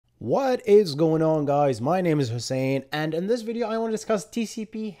What is going on, guys? My name is Hussein, and in this video I want to discuss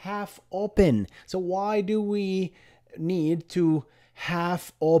TCP half-open. So why do we need to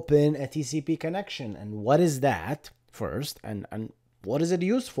half-open a TCP connection, and what is that first, and what is it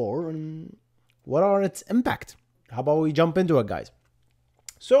used for, and what are its impact? How about we jump into it, guys?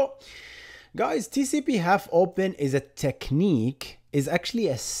 So guys, TCP half-open is a technique, is actually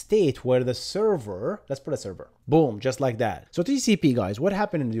a state where the server, let's put a server, boom, just like that. So TCP, guys, what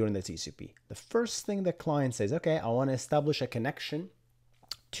happened during the TCP? The first thing the client says, okay, I want to establish a connection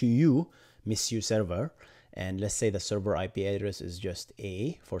to you, Miss You server, and let's say the server IP address is just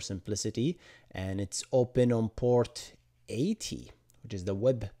A for simplicity, and it's open on port 80, which is the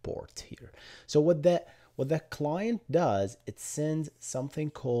web port here. So what the client does, it sends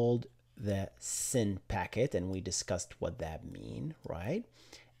something called the SYN packet, and we discussed what that means, right?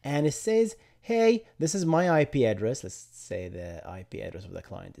 And it says, hey, this is my IP address. Let's say the IP address of the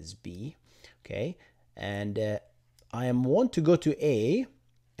client is B, okay? And I want to go to A,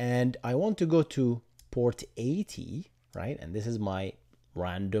 and I want to go to port 80, right? And this is my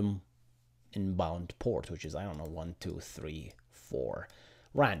random inbound port, which is, I don't know, 1, 2, 3, 4,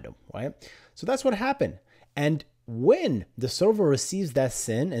 random, right? So that's what happened. And when the server receives that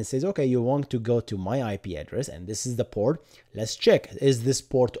SYN and says, okay, you want to go to my IP address, and this is the port, let's check, is this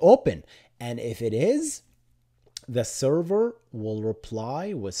port open? And if it is, the server will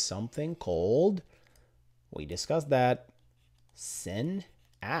reply with something called, we discussed that, SYN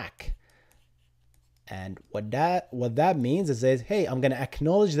ACK. And what that means is, it says, hey, I'm going to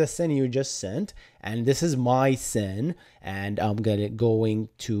acknowledge the SYN you just sent, and this is my SYN, and I'm going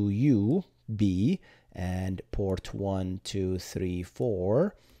to you, B, and port 1, 2, 3,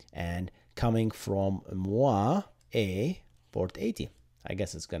 4, and coming from moi, A, port 80. I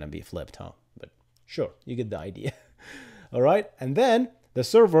guess it's gonna be flipped, huh? But sure, you get the idea. All right, and then the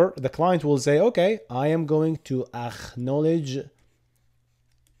server, the client will say, okay, I am going to acknowledge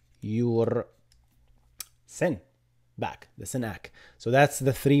your SYN back, the SYN ACK. So that's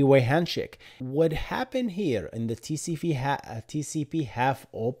the three-way handshake. What happened here in the TCP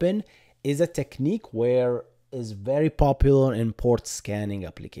half-open is a technique where is very popular in port scanning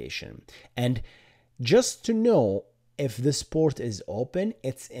application. And just to know if this port is open,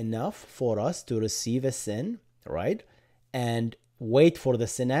 it's enough for us to receive a SYN, right? And wait for the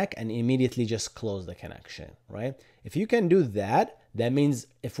SYN ACK and immediately just close the connection, right? If you can do that, that means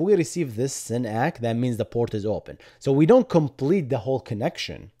if we receive this SYN ACK, that means the port is open. So we don't complete the whole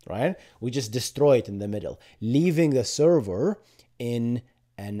connection, right? We just destroy it in the middle, leaving the server in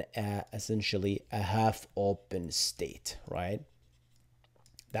and essentially a half-open state, right?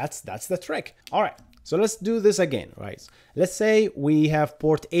 That's the trick. All right, so let's do this again, right? Let's say we have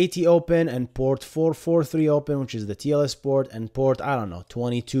port 80 open and port 443 open, which is the TLS port, and port, I don't know,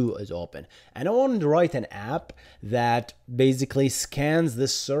 22 is open. And I want to write an app that basically scans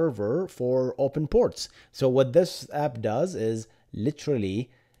this server for open ports. So what this app does is literally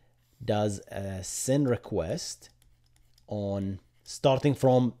does a SYN request on starting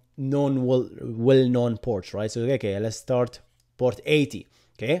from well-known ports, right? So, okay, let's start port 80,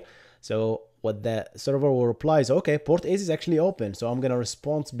 okay? So what the server will reply is, okay, port 80 is actually open. So I'm going to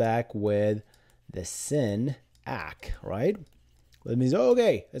respond back with the SYN ACK, right? That means,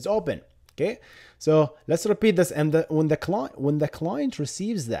 okay, it's open, okay? So let's repeat this. And when the client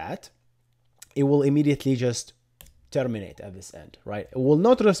receives that, it will immediately just terminate at this end, right? It will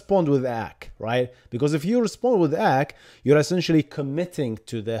not respond with ACK, right? Because if you respond with ACK, you're essentially committing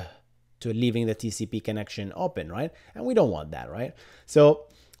to leaving the TCP connection open, right? And we don't want that, right? So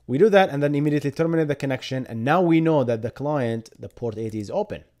we do that and then immediately terminate the connection. And now we know that the client, the port 80 is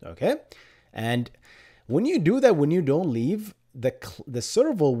open, okay? And when you do that, when you don't leave, the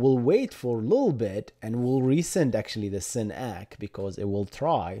server will wait for a little bit and will resend actually the SYN ACK, because it will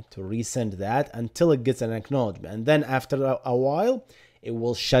try to resend that until it gets an acknowledgement. And then after a while, it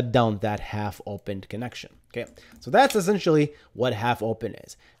will shut down that half-opened connection. Okay, so that's essentially what half-open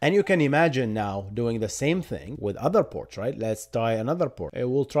is. And you can imagine now doing the same thing with other ports, right? Let's try another port. It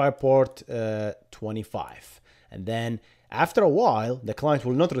will try port 25. And then after a while, the client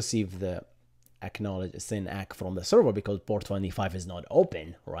will not receive the acknowledge SYN ACK from the server because port 25 is not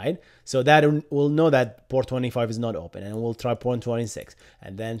open, right? So that will know that port 25 is not open, and we'll try port 26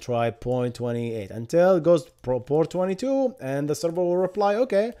 and then try port 28 until it goes port 22, and the server will reply,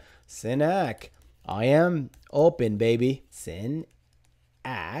 okay, SYN ACK, I am open, baby. SYN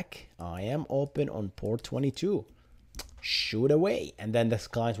ACK, I am open on port 22. Shoot away, and then the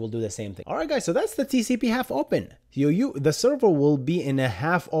client will do the same thing. All right, guys, so that's the TCP half-open. The server will be in a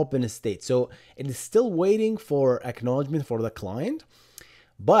half-open state, so it is still waiting for acknowledgement for the client,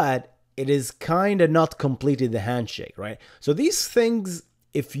 but it is kind of not completely the handshake, right? So these things,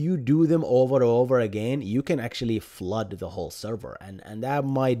 if you do them over and over again, you can actually flood the whole server, and that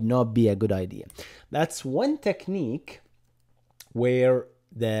might not be a good idea. That's one technique where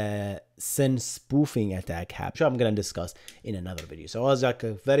the SYN spoofing attack happens, which I'm going to discuss in another video. So it was like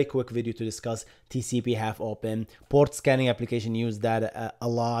a very quick video to discuss TCP half-open. Port scanning application use that a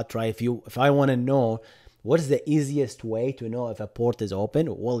lot, right? If I want to know what is the easiest way to know if a port is open,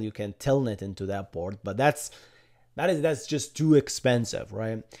 well, you can telnet into that port, but that's just too expensive,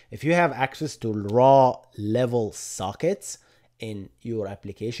 right? If you have access to raw level sockets in your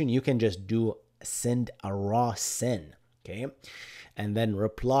application, you can just send a raw SYN, okay? And then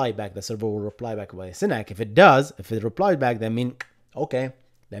reply back. The server will reply back by SYN-ACK. If it replied back, that means, okay,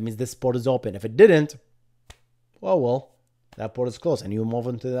 that means this port is open. If it didn't, well, that port is closed and you move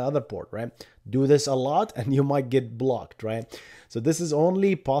on to the other port, right? Do this a lot and you might get blocked, right? So this is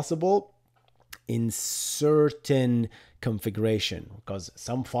only possible in certain configuration, because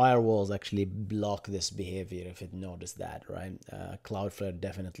some firewalls actually block this behavior if it noticed that, right? Cloudflare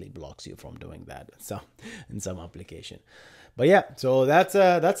definitely blocks you from doing that, so in some application. But yeah, so that's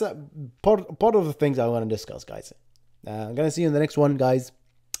a part of the things I want to discuss, guys. I'm gonna see you in the next one, guys.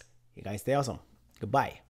 You guys stay awesome. Goodbye.